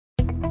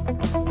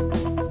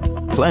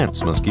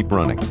Plants must keep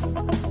running.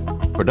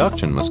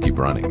 Production must keep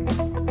running.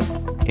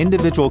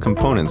 Individual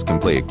components can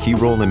play a key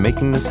role in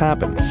making this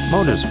happen.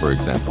 Motors, for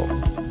example.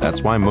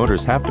 That's why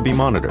motors have to be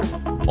monitored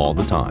all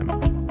the time.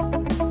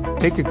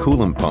 Take a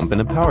coolant pump in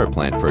a power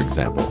plant, for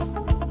example.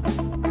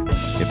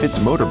 If its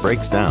motor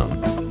breaks down,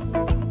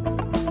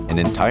 an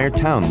entire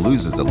town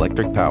loses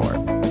electric power.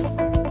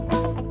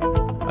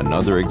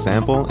 Another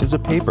example is a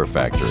paper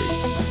factory.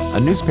 A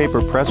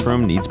newspaper press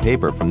room needs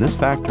paper from this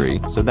factory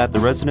so that the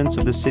residents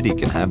of the city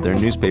can have their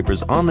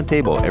newspapers on the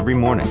table every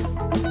morning.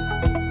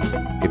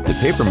 If the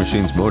paper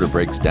machine's motor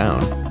breaks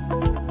down,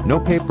 no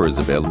paper is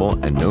available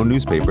and no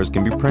newspapers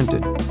can be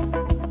printed.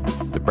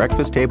 The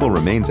breakfast table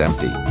remains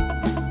empty,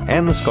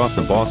 and this costs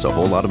the boss a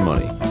whole lot of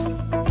money.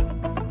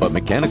 But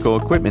mechanical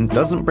equipment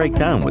doesn't break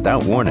down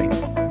without warning.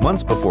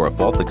 Months before a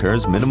fault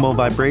occurs, minimal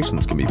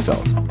vibrations can be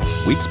felt.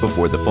 Weeks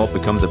before the fault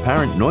becomes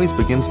apparent, noise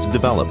begins to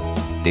develop.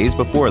 Days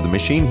before the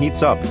machine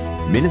heats up,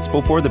 minutes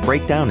before the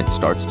breakdown, it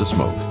starts to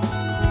smoke.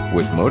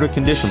 With motor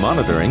condition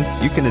monitoring,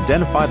 you can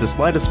identify the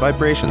slightest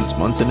vibrations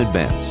months in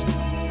advance.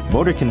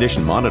 Motor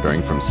condition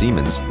monitoring from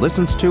Siemens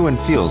listens to and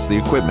feels the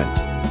equipment.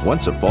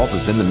 Once a fault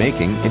is in the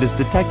making, it is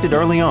detected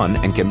early on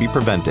and can be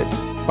prevented,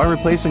 by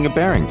replacing a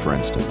bearing, for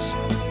instance.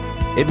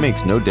 It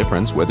makes no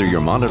difference whether you're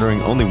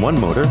monitoring only one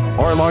motor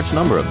or a large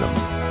number of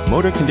them.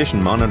 Motor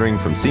condition monitoring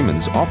from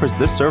Siemens offers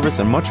this service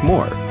and much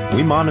more.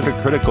 We monitor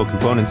critical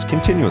components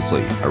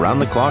continuously, around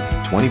the clock,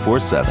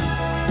 24/7.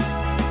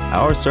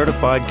 Our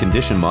certified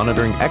condition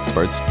monitoring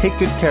experts take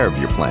good care of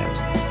your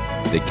plant.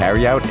 They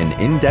carry out an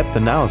in-depth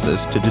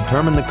analysis to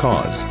determine the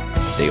cause.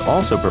 They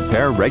also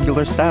prepare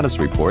regular status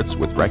reports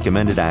with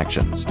recommended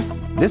actions.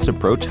 This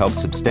approach helps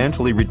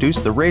substantially reduce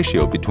the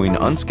ratio between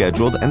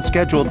unscheduled and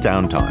scheduled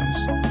downtimes.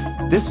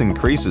 This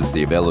increases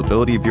the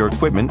availability of your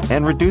equipment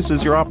and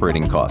reduces your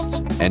operating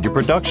costs, and your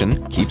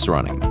production keeps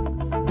running.